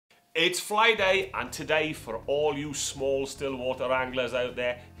It's fly day, and today for all you small stillwater anglers out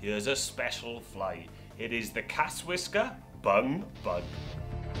there, here's a special fly. It is the Cat Whisker Bung Bug.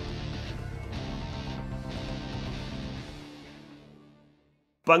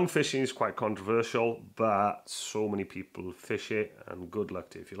 Bung fishing is quite controversial, but so many people fish it, and good luck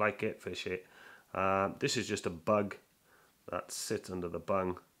to you. If you like it, fish it. This is just a bug that sits under the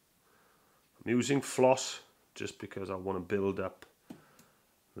bung. I'm using floss just because I want to build up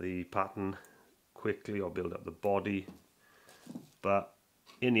the pattern quickly or build up the body, but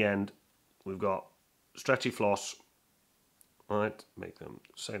in the end we've got stretchy floss. Alright, make them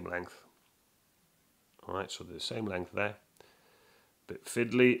same length. Alright, so they're the same length there. Bit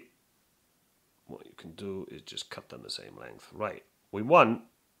fiddly. What you can do is just cut them the same length. Right, we want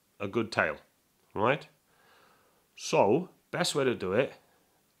a good tail. Right, so best way to do it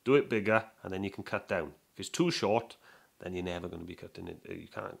bigger, and then you can cut down. If it's too short, then you're never going to be cutting it. You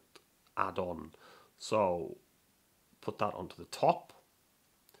can't add on. So put that onto the top,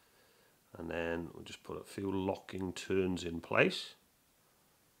 and then we'll just put a few locking turns in place.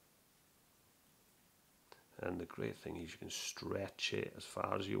 And the great thing is you can stretch it as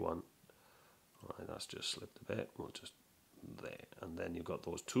far as you want. All right, that's just slipped a bit. We'll just there, and then you've got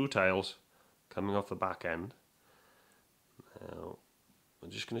those two tails coming off the back end. Now I'm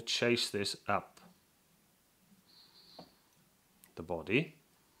just going to chase this up the body.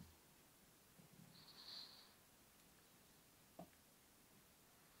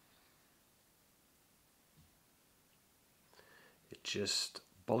 It just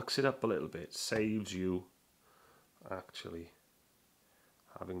bulks it up a little bit, saves you actually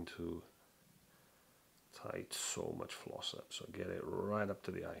having to tie so much floss up. So get it right up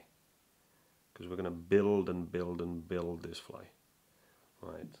to the eye, because we're going to build and build and build this fly.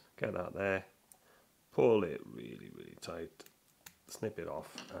 Right, get that there, pull it really, really tight, snip it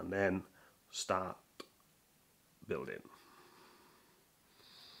off, and then start building.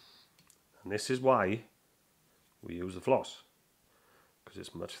 And this is why we use the floss, because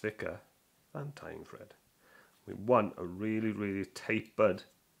it's much thicker than tying thread. We want a really, really tapered,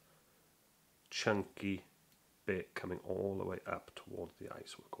 chunky bit coming all the way up towards the eye.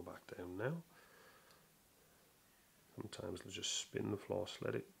 So we'll go back down now. Sometimes we'll just spin the floss,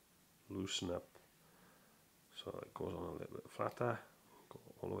 let it loosen up so it goes on a little bit flatter, go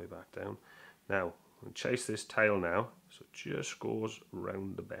all the way back down. Now we'll chase this tail now, so it just goes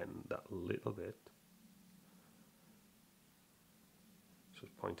round the bend that little bit. So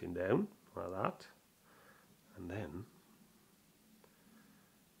it's pointing down like that, and then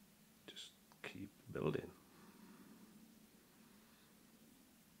just keep building.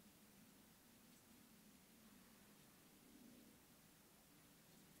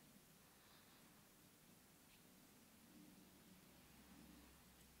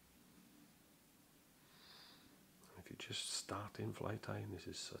 If you just start in fly tying, this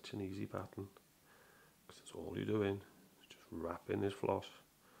is such an easy pattern, because that's all you're doing. Just wrapping this floss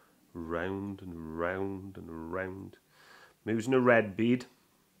round and round and round. I'm using a red bead,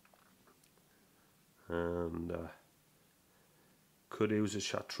 and could use a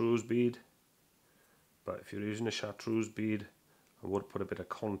chartreuse bead, but if you're using a chartreuse bead, I would put a bit of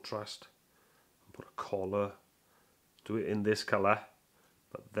contrast and put a collar. Do it in this colour,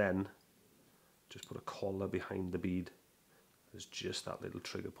 but then just put a collar behind the bead. There's just that little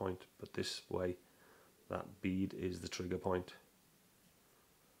trigger point, but this way that bead is the trigger point.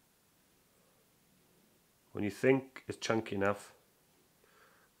 When you think it's chunky enough,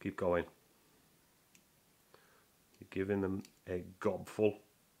 keep going. You're giving them a gobful.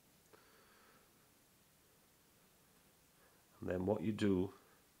 And then what you do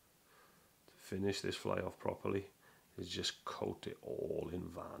to finish this fly off properly is just coat it all in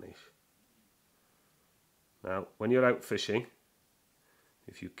varnish. Now, when you're out fishing,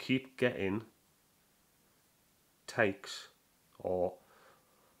 if you keep getting takes, or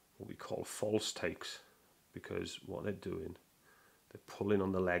what we call false takes, because what they're doing, they're pulling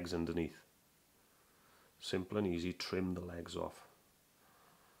on the legs underneath. Simple and easy, trim the legs off.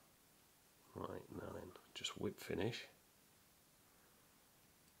 Right, now then, just whip finish.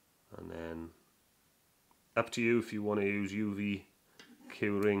 And then, up to you if you want to use UV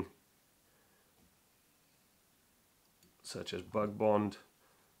curing, such as Bug Bond.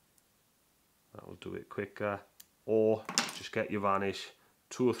 That will do it quicker. Or just get your varnish,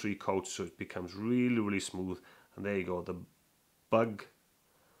 2 or 3 coats, so it becomes really, really smooth. And there you go, the bug,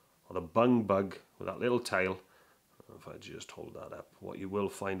 or the bung bug with that little tail. If I just hold that up, what you will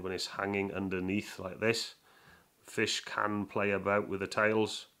find when it's hanging underneath like this, fish can play about with the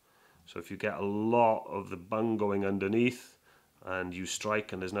tails. So if you get a lot of the bung going underneath and you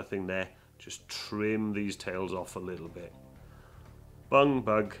strike and there's nothing there, just trim these tails off a little bit. Bung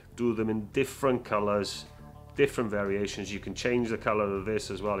bug, do them in different colours, different variations. You can change the colour of this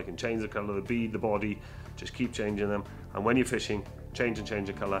as well. You can change the colour of the bead, the body, just keep changing them. And when you're fishing, change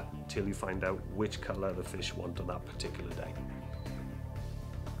the colour till you find out which colour the fish want on that particular day.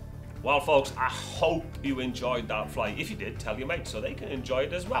 Well folks, I hope you enjoyed that fly. If you did, tell your mates so they can enjoy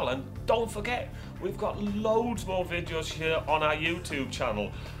it as well. And don't forget, we've got loads more videos here on our YouTube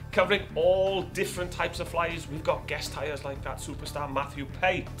channel covering all different types of flies. We've got guest tyers like that superstar Matthew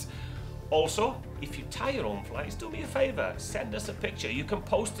Pate. Also, if you tie your own flies, do me a favour, send us a picture. You can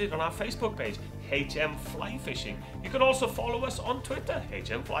post it on our Facebook page, HMFlyFishing. You can also follow us on Twitter,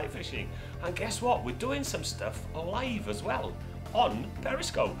 HMFlyFishing. And guess what? We're doing some stuff live as well on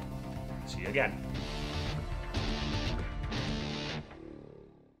Periscope. See you again.